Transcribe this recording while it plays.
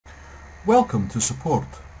Welcome to support.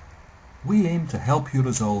 We aim to help you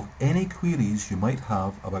resolve any queries you might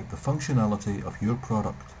have about the functionality of your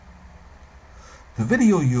product. The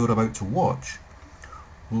video you are about to watch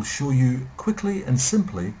will show you quickly and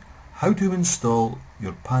simply how to install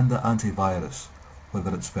your Panda Antivirus,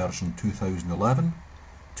 whether it's version 2011,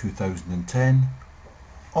 2010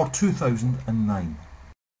 or 2009.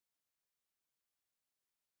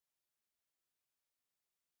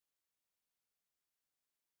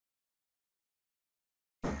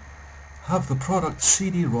 Have the product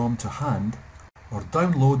CD-ROM to hand or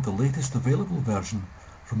download the latest available version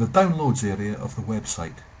from the downloads area of the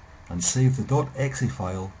website and save the .exe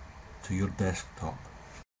file to your desktop.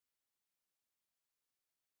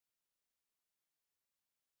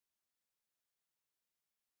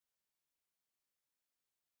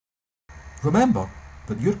 Remember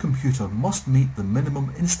that your computer must meet the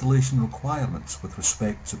minimum installation requirements with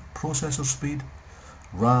respect to processor speed,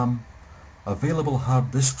 RAM, available hard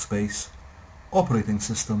disk space, operating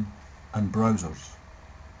system and browsers.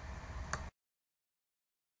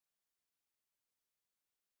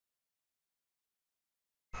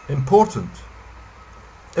 Important!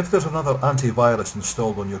 If there's another antivirus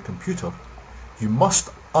installed on your computer, you must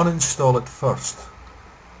uninstall it first.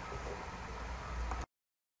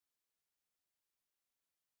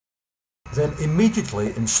 Then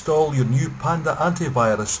immediately install your new Panda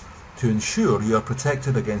Antivirus to ensure you are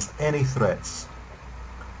protected against any threats.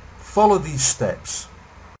 Follow these steps.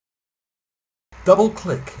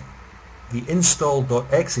 Double-click the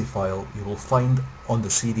install.exe file you will find on the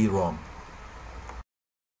CD-ROM.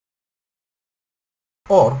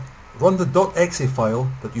 Or run the .exe file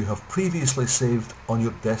that you have previously saved on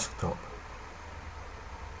your desktop.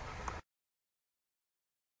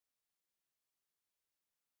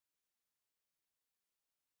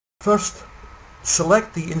 First,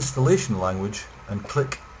 select the installation language and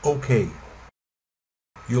click OK.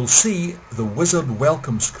 You'll see the wizard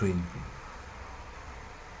welcome screen.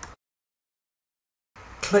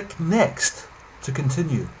 Click Next to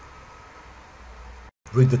continue.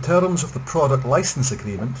 Read the terms of the product license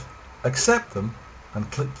agreement, accept them and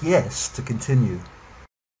click Yes to continue.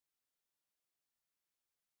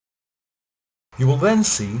 You will then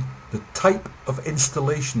see the Type of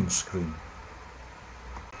Installation screen.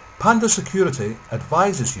 Panda Security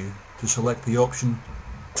advises you to select the option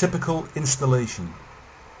Typical Installation.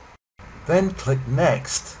 Then click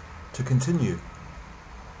Next to continue.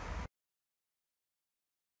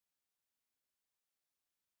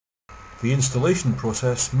 The installation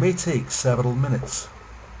process may take several minutes.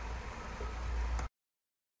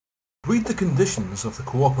 Read the conditions of the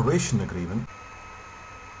cooperation agreement.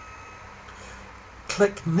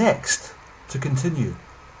 Click Next to continue.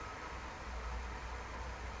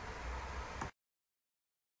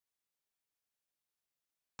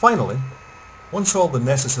 Finally, once all the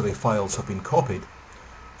necessary files have been copied,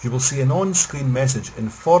 you will see an on-screen message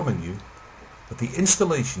informing you that the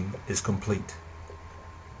installation is complete.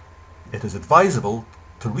 It is advisable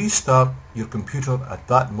to restart your computer at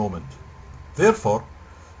that moment. Therefore,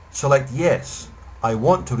 select Yes, I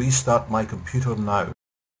want to restart my computer now.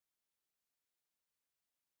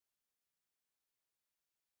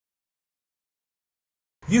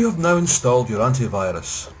 You have now installed your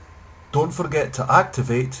antivirus. Don't forget to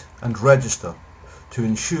activate and register to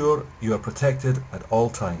ensure you are protected at all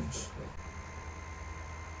times.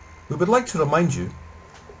 We would like to remind you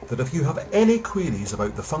that if you have any queries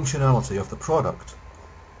about the functionality of the product,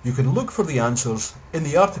 you can look for the answers in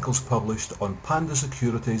the articles published on Panda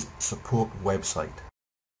Security's support website.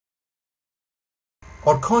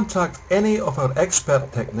 Or contact any of our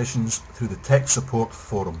expert technicians through the Tech Support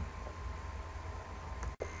Forum.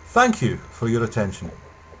 Thank you for your attention.